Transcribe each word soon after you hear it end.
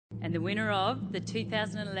And the winner of the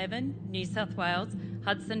 2011 New South Wales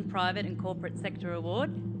Hudson Private and Corporate Sector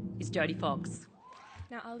Award is Jodie Fox.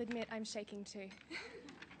 Now, I'll admit I'm shaking too.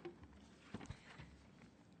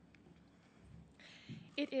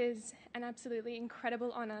 It is an absolutely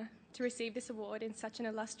incredible honour to receive this award in such an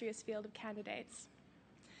illustrious field of candidates.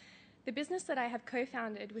 The business that I have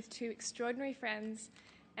co-founded with two extraordinary friends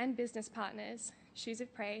and business partners, Shoes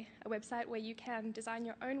of Prey, a website where you can design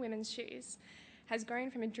your own women's shoes, has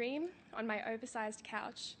grown from a dream on my oversized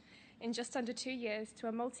couch in just under 2 years to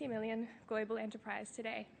a multi-million global enterprise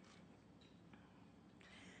today.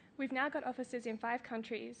 We've now got offices in 5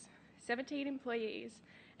 countries, 17 employees,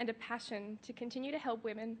 and a passion to continue to help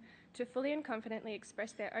women to fully and confidently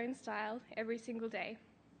express their own style every single day.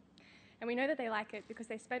 And we know that they like it because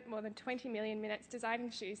they spent more than 20 million minutes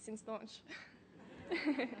designing shoes since launch.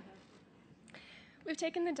 We've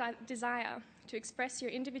taken the desire to express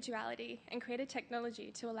your individuality and created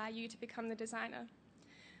technology to allow you to become the designer.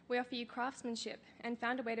 We offer you craftsmanship and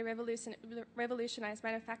found a way to revolutionize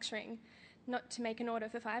manufacturing, not to make an order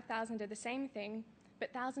for 5,000 of the same thing,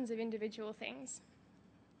 but thousands of individual things.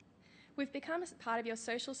 We've become a part of your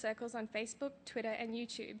social circles on Facebook, Twitter, and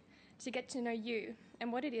YouTube to get to know you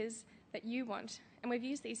and what it is that you want, and we've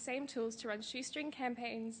used these same tools to run shoestring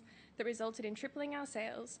campaigns that resulted in tripling our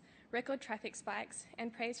sales, record traffic spikes,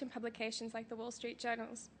 and praise from publications like the Wall Street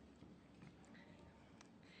Journals.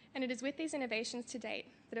 And it is with these innovations to date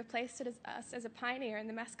that have placed us as a pioneer in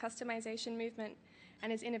the mass customization movement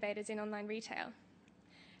and as innovators in online retail.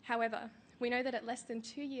 However, we know that at less than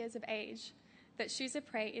 2 years of age, that Shoes of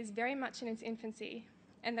Prey is very much in its infancy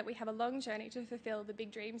and that we have a long journey to fulfill the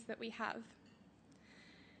big dreams that we have.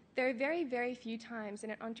 There are very, very few times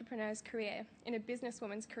in an entrepreneur's career, in a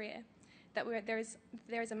businesswoman's career, that there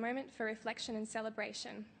is a moment for reflection and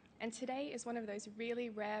celebration, and today is one of those really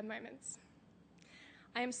rare moments.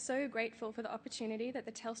 I am so grateful for the opportunity that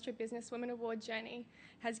the Telstra Businesswoman Award journey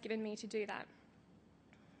has given me to do that.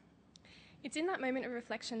 It's in that moment of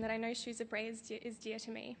reflection that I know Shoes of Prey is dear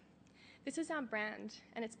to me. This is our brand,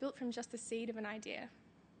 and it's built from just the seed of an idea.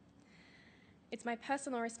 It's my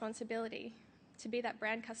personal responsibility to be that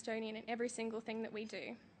brand custodian in every single thing that we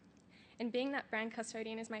do. And being that brand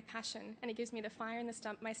custodian is my passion, and it gives me the fire in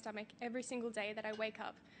my stomach every single day that I wake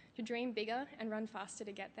up to dream bigger and run faster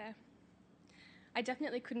to get there. I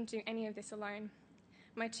definitely couldn't do any of this alone.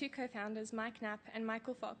 My two co-founders, Mike Knapp and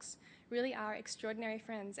Michael Fox, really are extraordinary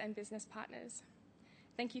friends and business partners.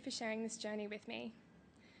 Thank you for sharing this journey with me.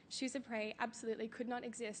 Shoes of Prey absolutely could not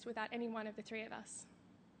exist without any one of the three of us.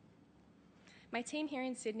 My team here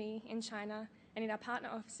in Sydney, in China, and in our partner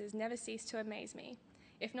offices never cease to amaze me,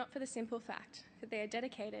 if not for the simple fact that they are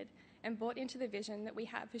dedicated and bought into the vision that we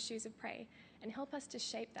have for Shoes of Prey and help us to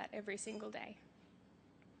shape that every single day.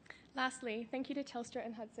 Lastly, thank you to Telstra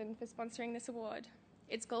and Hudson for sponsoring this award.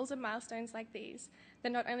 It's goals and milestones like these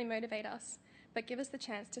that not only motivate us, but give us the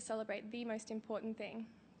chance to celebrate the most important thing,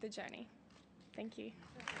 the journey. Thank you.